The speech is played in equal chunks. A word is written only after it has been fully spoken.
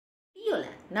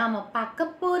நாம பார்க்க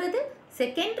போறது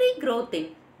secondary growth in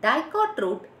dicot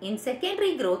root in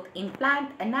secondary growth in plant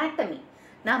anatomy.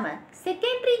 நாம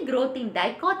secondary growth in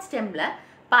dicot stemல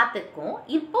பார்த்துக்கோம்.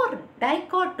 இப்போ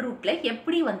dicot rootல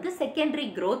எப்படி secondary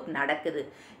growth நடக்குது.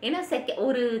 ஏன்னா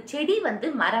ஒரு செடி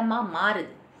மரமா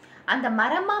மாறுது. அந்த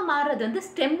மரமா மாறுறது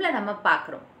ஸ்டெம்ல நம்ம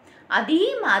பார்க்குறோம். அதே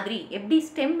மாதிரி எப்படி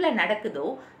ஸ்டெம்ல நடக்குதோ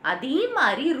அதே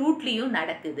மாதிரி ரூட்லயும்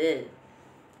நடக்குது.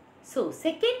 So,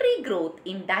 secondary growth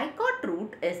in dicot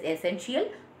root is essential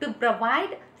to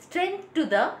provide strength to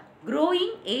the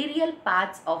growing aerial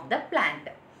parts of the plant.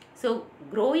 So,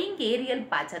 growing aerial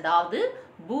parts, அதாவது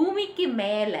பூமிக்கு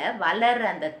மேல வளர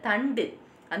அந்த தண்டு,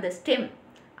 அந்த ஸ்டெம்,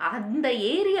 அந்த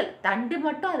ஏரியல் தண்டு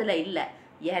மட்டும் அதுல இல்லை,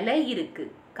 இலை இருக்கு,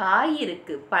 காய்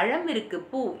இருக்கு, பழம் இருக்கு,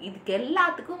 பூ, இதுக்கு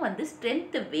எல்லாத்துக்கும்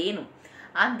ஸ்ட்ரென்த் வேணும்.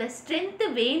 அந்த ஸ்ட்ரென்த்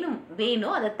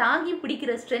வேணும் அதை தாங்கி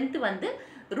பிடிக்கிற ஸ்ட்ரென்த்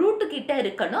ரூட்டு கிட்ட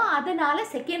இருக்கணும். அதனால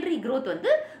செகண்டரி growth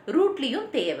ரூட்லயும்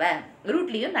தேவை,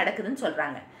 ரூட்லயும் நடக்குதுன்னு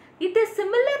சொல்றாங்க. It is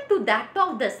similar to that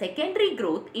of the secondary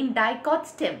growth in dicot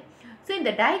stem. So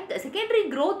இந்த secondary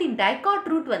growth in dicot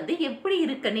root எப்படி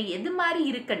இருக்குன்னு, எது மாதிரி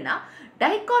இருக்குன்னா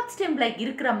dicot stemல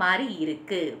இருக்கிற மாதிரி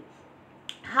இருக்கு.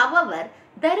 However,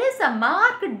 there is a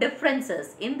marked differences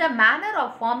in the manner of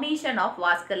formation of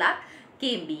vascular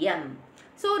cambium.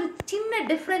 So ஒரு சின்ன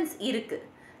டிஃபரன்ஸ் இருக்கு.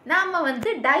 நாம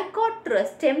டைகாட்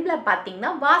ஸ்டெம்ல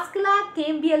பார்த்தீங்கன்னா வாஸ்குலார்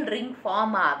கேம்பியல் ரிங்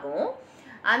ஃபார்ம் ஆகும்.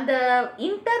 அந்த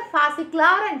இன்டர்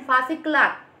ஃபாசிகுலார் அண்ட்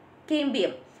ஃபாசிகுலார்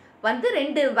கேம்பியம்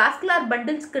ரெண்டு வாஸ்குலார்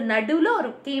பண்டில்ஸ்க்கு நடுவில் ஒரு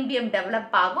கேம்பியம்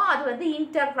டெவலப் ஆகும். அது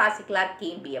இன்டர் ஃபாசிகுலார்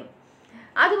கேம்பியம்.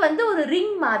 அது ஒரு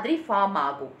ரிங் மாதிரி ஃபார்ம்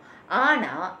ஆகும்.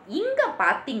 ஆனால் இங்கே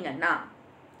பார்த்தீங்கன்னா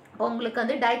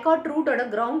உங்களுக்கு டைகாட் ரூட்டோட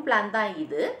கிரவுண்ட் பிளான் தான்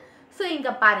இது. ஸோ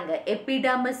இங்கே பாருங்க,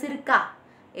 எபிடர்மஸ் இருக்கா,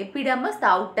 எபிடர்மஸ்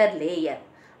அவுட்டர் லேயர்,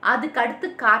 அதுக்கு அடுத்து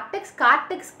கார்டெக்ஸ்,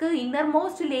 கார்டெக்ஸ்க்கு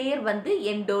இன்னர்மோஸ்ட் லேயர்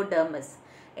எண்டோடர்மஸ்,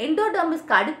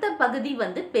 எண்டோடர்மஸ்க்கு அடுத்த பகுதி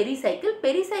பெரிசைக்கிள்,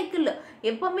 பெரிசைக்கிள்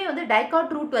எப்பவுமே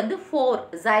டைகாட் ரூட்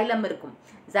 4 ஜைலம் இருக்கும்,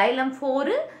 ஜைலம்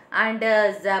 4 அண்ட்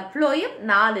ஃப்ளோயம்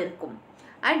 4 இருக்கும்.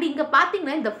 அண்ட் இங்கே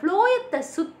பார்த்தீங்கன்னா இந்த ஃப்ளோயத்தை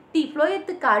சுற்றி,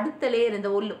 ஃப்ளோயத்துக்கு அடுத்த லேயர்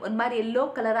இந்த ஒரு மாதிரி எல்லோ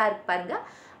கலராக இருக்கு பாருங்க,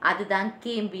 அதுதான்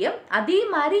கேம்பியம். அதே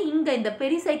மாதிரி இங்கே இந்த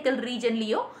பெரிசைக்கிள்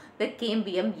ரீஜன்லேயும் இந்த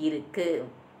கேம்பியம் இருக்கு.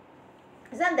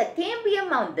 அந்த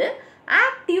கேம்பியம்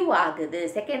ஆக்டிவ் ஆகுது.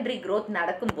 செகண்டரி growth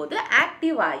நடக்கும்போது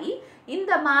ஆக்டிவ் ஆகி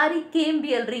இந்த மாதிரி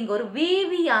கேம்பியல் ரிங், ஒரு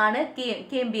வேவியான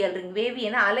கேம்பியல் ரிங்,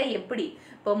 வேவியான அலை எப்படி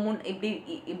இப்போ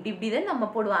இப்படிதான் நம்ம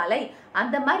போடுவோம் அலை,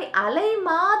 அந்த மாதிரி அலை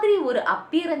மாதிரி ஒரு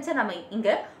அப்பியரன்ஸை நம்ம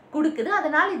இங்க கொடுக்குது.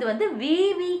 அதனால இது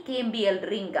வேவி கேம்பியல்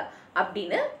ரிங்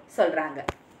அப்படின்னு சொல்றாங்க.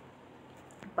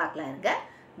 பார்க்கலாம் இருங்க.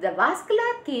 The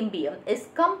vascular cambium is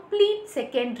complete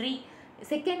secondary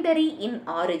in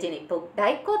origin. இப்போ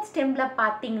டைகாட் ஸ்டெம்ல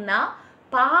பார்த்தீங்கன்னா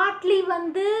partly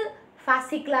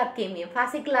ஃபாசிகுலார் cambium,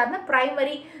 ஃபாசிகுலார்னா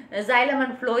primary xylem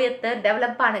and ஃப்ளோயத்தை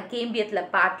develop ஆன கேம்பியத்தில்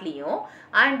பார்ட்லியும்,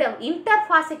 அண்ட் இன்டர்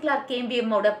ஃபாசிகுலார்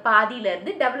கேம்பியமோட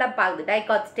பாதியிலேருந்து டெவலப் ஆகுது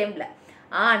டைகாட் ஸ்டெம்ல.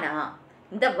 ஆனால்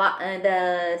இந்த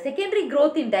secondary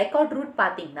growth in dicot root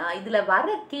பார்த்தீங்கன்னா இதில் வர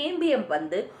கேம்பியம்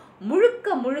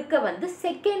முழுக்க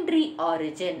செகண்டரி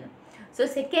ஆரிஜின். ஸோ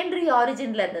செகண்டரி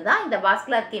ஆரிஜின்ல இருந்து தான் இந்த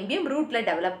வாஸ்குலர் கேம்பியம் ரூட்ல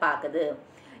டெவலப் ஆகுது.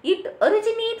 It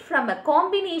originates from a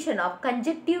combination of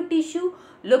conjunctive tissue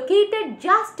located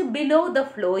just below the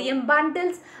phloem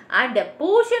bundles and a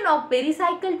portion of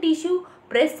pericycle tissue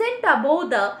present above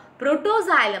the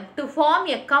protoxylem to form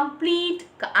a complete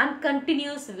and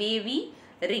continuous wavy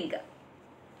ring.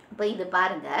 இப்போ இது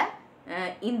பாருங்க,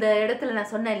 இந்த இடத்துல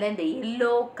நான் சொன்னேன்ல இந்த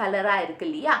yellow கலரா இருக்கு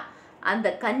இல்லையா, அந்த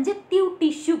கன்ஜக்டிவ்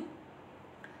டிஷ்யூ,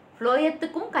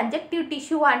 ஃப்ளோயத்துக்கும் கன்ஜக்டிவ்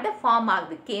டிஷ்யூ ஃபார்ம்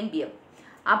ஆகுது கேம்பியம்.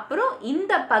 அப்புறம்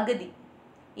இந்த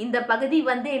பகுதி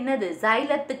என்னது,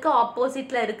 ஜைலத்துக்கு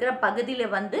ஆப்போசிட்ல இருக்கிற பகுதியில்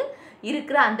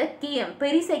இருக்கிற அந்த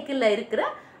பெரிசைக்கிள்ல இருக்கிற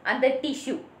அந்த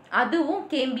டிஷ்யூ, அதுவும்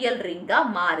கேம்பியல் ரிங்கா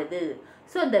மாறுது.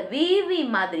 ஸோ அந்த வேவி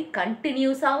மாதிரி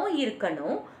கண்டினியூஸாகவும்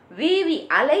இருக்கணும், வேவி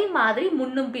அலை மாதிரி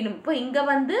முன்னும் பின்னும். இப்போ இங்கே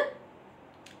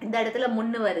இந்த இடத்துல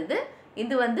முன்னு வருது,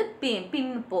 இது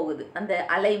பின் போகுது அந்த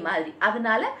அலை மாதிரி.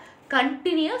 அதனால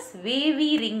continuous wavy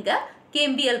ரிங்க,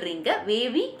 cambial ரிங்க,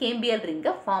 wavy cambial ரிங்க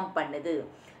form பண்ணுது.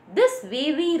 This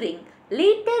wavy ring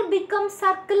later becomes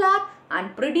circular and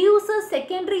produces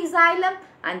secondary xylem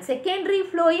and secondary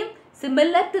phloem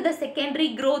similar to the secondary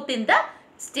growth in the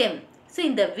stem. So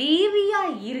இந்த வேவியா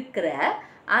இருக்கிற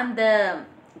அந்த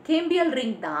கேம்பியல்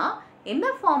ரிங் தான் என்ன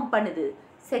ஃபார்ம் பண்ணுது,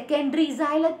 secondary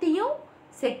xylத்தையும்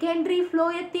secondary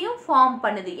ஃப்ளோயத்தையும் form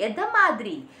பண்ணுது. எதை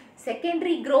மாதிரி,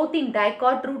 செகண்டரி growth in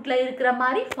டைகாட் ரூட்ல இருக்கிற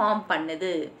மாதிரி ஃபார்ம்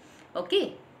பண்ணுது. ஓகே,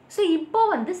 ஸோ இப்போ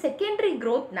செகண்டரி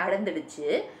growth நடந்துடுச்சு.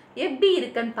 எப்படி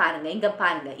இருக்குன்னு பாருங்க, இங்க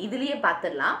பாருங்க, இதுலயே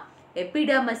பார்த்துடலாம்.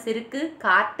 எபிடர்மஸ் இருக்கு,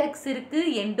 கார்டெக்ஸ் இருக்கு,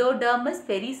 எண்டோடர்மஸ்,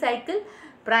 pericycle,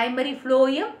 primary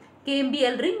phloem,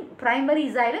 cambial ring, primary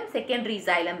xylem, secondary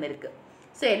xylem இருக்குது.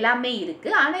 ஸோ எல்லாமே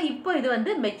இருக்குது. ஆனால் இப்போ இது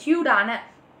வந்து மெச்சூர்டான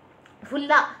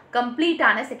ஃபுல்லாக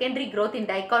கம்ப்ளீட்டான செகண்டரி க்ரோத் இன்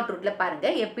டைகாட் ரூட்டில்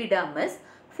பாருங்கள். எபிடர்மிஸ்,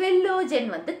 ஃபெல்லோஜன்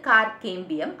வந்து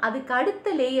கார்கேம்பியம், அதுக்கு அடுத்த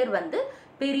லேயர் வந்து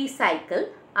பெரிசைக்கிள்,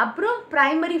 அப்புறம்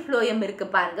பிரைமரி ஃப்ளோயம்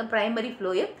இருக்குது பாருங்கள், பிரைமரி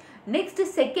ஃப்ளோயம். நெக்ஸ்ட்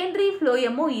செகண்டரி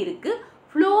ஃப்ளோயமும் இருக்குது,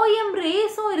 ஃப்ளோயம்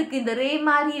ரேஸும் இருக்குது, இந்த ரே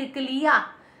மாதிரி இருக்கு இல்லையா,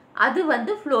 அது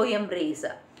வந்து ஃப்ளோயம் ரேஸ்.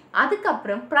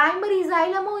 அதுக்கப்புறம் பிரைமரி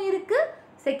xylem-உம் இருக்குது,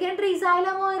 செகண்டரி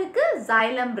xylem-உம் இருக்குது,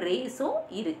 xylem ரேஸும்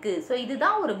இருக்குது. ஸோ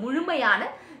இதுதான் ஒரு முழுமையான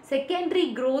secondary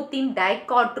growth in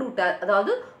dicot root,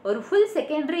 அதாவது ஒரு ஃபுல்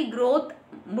செகண்டரி க்ரோத்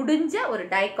முடிஞ்ச ஒரு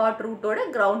டைகாட் ரூட்டோட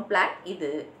கிரவுண்ட் பிளான்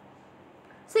இது.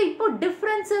 ஸோ இப்போ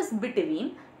differences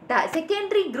between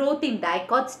secondary growth in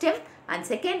dicot stem and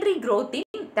secondary growth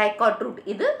in dicot root,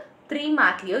 இது 3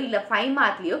 மார்க்லையோ இல்லை 5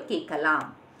 மார்க்லையோ கேட்கலாம்.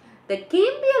 The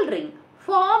cambial ring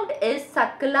formed is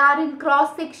circular in cross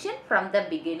section from the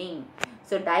beginning.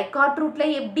 So dicot ரூட்ல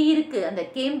எப்படி இருக்கு, அந்த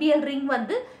cambial ring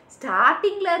வந்து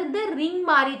ஸ்டார்டிங்ல இருந்து ரிங்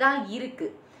மாதிரி தான் இருக்கு.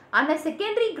 ஆனால்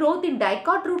செகண்டரி க்ரோத் இன்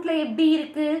டைகாட் ரூட்ல எப்படி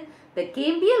இருக்கு, the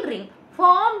cambial ring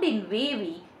formed in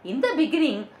wavy in the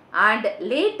beginning and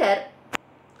later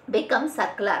become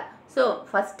circular. So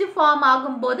first form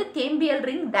ஆகும்போது கேம்பியல்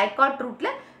ரிங் டைகாட் ரூட்ல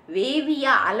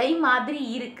வேவியா அலை மாதிரி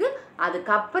இருக்கு,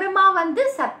 அதுக்கப்புறமா வந்து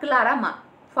சர்க்குலரா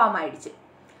ஃபார்ம் ஆயிடுச்சு.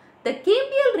 The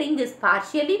cambial ring is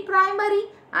partially primary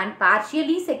and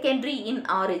partially secondary in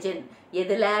origin.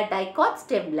 எதுல, dicot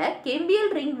ஸ்டெம்ல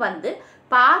cambial ring வந்து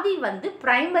பாதி வந்து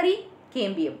பிரைமரி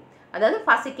கேம்பியம், அதாவது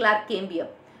ஃபாசிகுலார்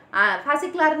கேம்பியம்.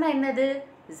 ஃபாசிகுலார்னா என்னது,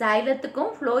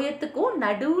 xylem-த்துக்கும் ஃப்ளோயத்துக்கும்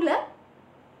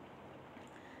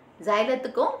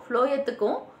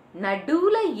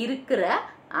நடுவுல இருக்கிற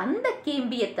அந்த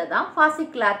கேம்பியத்தை தான்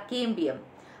ஃபாசிகுலார் கேம்பியம்.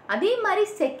 அதே மாதிரி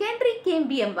செகண்டரி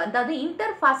கேம்பியம் வந்து, அது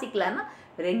இன்டர்ஃபாசிகுலர்னா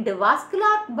 2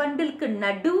 வாஸ்குலார் பண்டிலுக்கு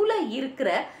நடுவுல இருக்கிற,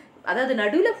 அதாவது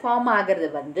நடுவுல ஃபார்ம் ஆகிறது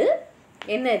வந்து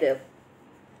என்னது,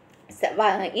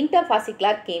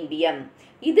 இன்டர்ஃபாசிகுலார் கேம்பியம்.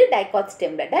 இது டைகாட்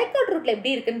ஸ்டெம்ல. டைகாட் ரூட்ல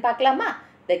எப்படி இருக்குன்னு பார்க்கலாமா.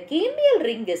 The cambial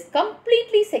ring is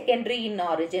completely secondary in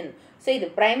origin. So இது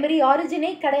பிரைமரி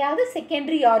ஆரிஜினே கிடையாது,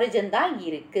 செகண்டரி ஆரிஜின் தான்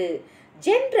இருக்கு.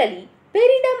 Generally,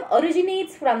 peridum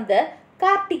originates from the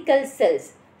cortical cells.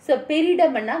 So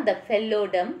பெரிடம்னா the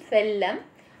phylloderm, phellum,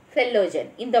 phyllogen,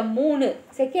 இந்த 3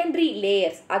 செகண்டரி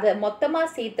லேயர்ஸ் அதை மொத்தமாக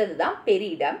சேர்த்தது தான்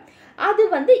பெரிடம். அது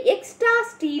வந்து எக்ஸ்ட்ரா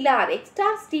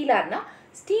ஸ்டீலார்னா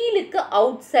ஸ்டீலுக்கு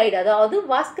அவுட் சைடு, அதாவது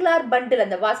வாஸ்குலார் பண்டில்,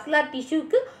 அந்த வாஸ்குலார்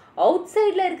டிஷ்யூக்கு அவுட்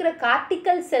சைடில் இருக்கிற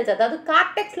கார்டிக்கல் செல்ஸ், அதாவது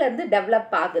கார்டெக்ஸ்ல இருந்து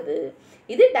டெவலப் ஆகுது.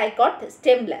 இது டைகாட்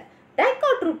ஸ்டெம்ல.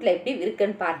 டைகாட் ரூட்ல எப்படி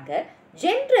இருக்குன்னு பாருங்க.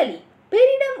 Generally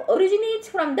பெரிடம்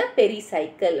originates from the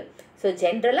pericycle. So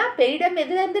ஜென்ரலாக பெரிடம்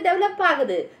எதுல இருந்து டெவலப்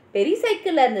ஆகுது,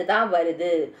 பெரிசைக்கிள்ல இருந்து தான்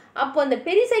வருது. அப்போ அந்த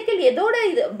பெரிசைக்கிள் எதோட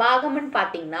இது பாகம்னு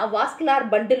பார்த்தீங்கன்னா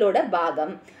வாஸ்குலார் பண்டிலோட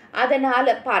பாகம். அதனால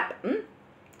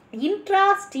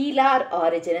இன்ட்ராஸ்டீலார்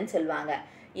ஆரிஜின்னு சொல்லுவாங்க.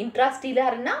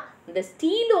 இன்ட்ராஸ்டீலார்னா இந்த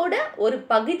ஸ்டீலோட ஒரு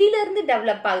பகுதியிலிருந்து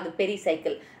டெவலப் ஆகுது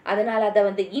பெரிசைக்கிள், அதனால அதை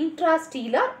வந்து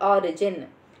இன்ட்ராஸ்டீலார் origin.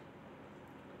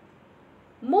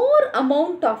 More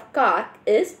amount of cork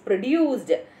is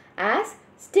produced as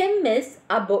stem is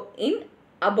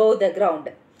above the ground.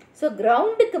 So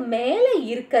கிரவுண்டுக்கு மேலே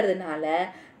இருக்கிறதுனால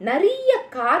நிறைய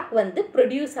கார்க் வந்து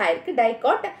ப்ரொடியூஸ் ஆயிருக்கு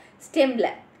dicot ஸ்டெம்ல.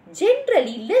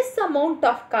 Generally less amount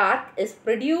of Garg is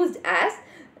produced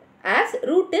as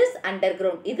root is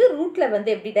underground. இது ரூட்ல வந்து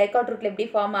எப்படி, டைகாட் ரூட்ல எப்படி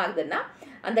ஃபார்ம் ஆகுதுன்னா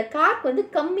அந்த கார்க் வந்து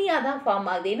கம்மியாக தான் ஃபார்ம்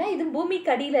ஆகுது. ஏன்னா இது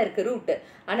பூமிக்கு அடியில் இருக்கு ரூட்,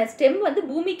 ஆனால் ஸ்டெம் வந்து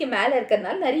பூமிக்கு மேலே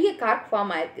இருக்கிறதுனால நிறைய கார்க்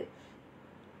ஃபார்ம் ஆயிருக்கு.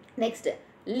 Next,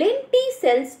 லென்டி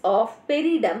cells of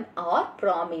பெரிடம் R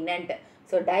prominent.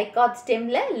 So dicot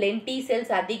ஸ்டெம்ல லென்டி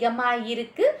cells அதிகமாக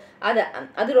இருக்கு,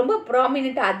 அது ரொம்ப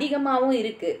ப்ராமினன்ட், அதிகமாகவும்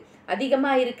இருக்கு,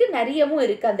 நிறையவும்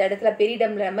இருக்கு அந்த இடத்துல.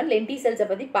 பெரிடம்ல நம்ம லென்டி செல்ஸை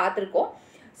பற்றி பார்த்துருக்கோம்.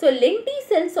 So லென்டி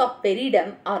cells of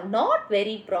பெரிடம் R not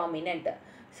very prominent.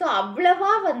 So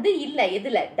அவ்வளவா வந்து இல்லை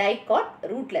எதுல, டைகாட்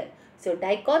ரூட்ல. ஸோ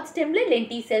டைகாட் ஸ்டெம்ல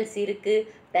லென்டி செல்ஸ் இருக்கு,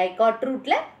 டைகாட்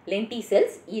ரூட்ல லென்டி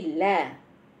செல்ஸ் இல்லை.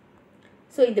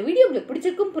 ஸோ இந்த வீடியோ உங்களுக்கு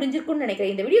புரிஞ்சிருக்கும்னு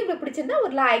நினைக்கிறேன். இந்த வீடியோ உங்களுக்கு பிடிச்சிருந்தா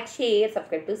ஒரு like, share,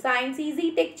 subscribe to science easy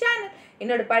tech channel.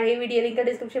 என்னோட பழைய வீடியோ லிங்க்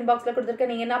டிஸ்கிரிப்ஷன் பாக்ஸில்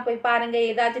கொடுத்துருக்கேன், நீங்கள் என்ன போய் பாருங்கள்.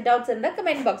 ஏதாச்சும் டவுட்ஸ் இருந்தால்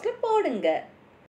கமெண்ட் பாக்ஸில் போடுங்க.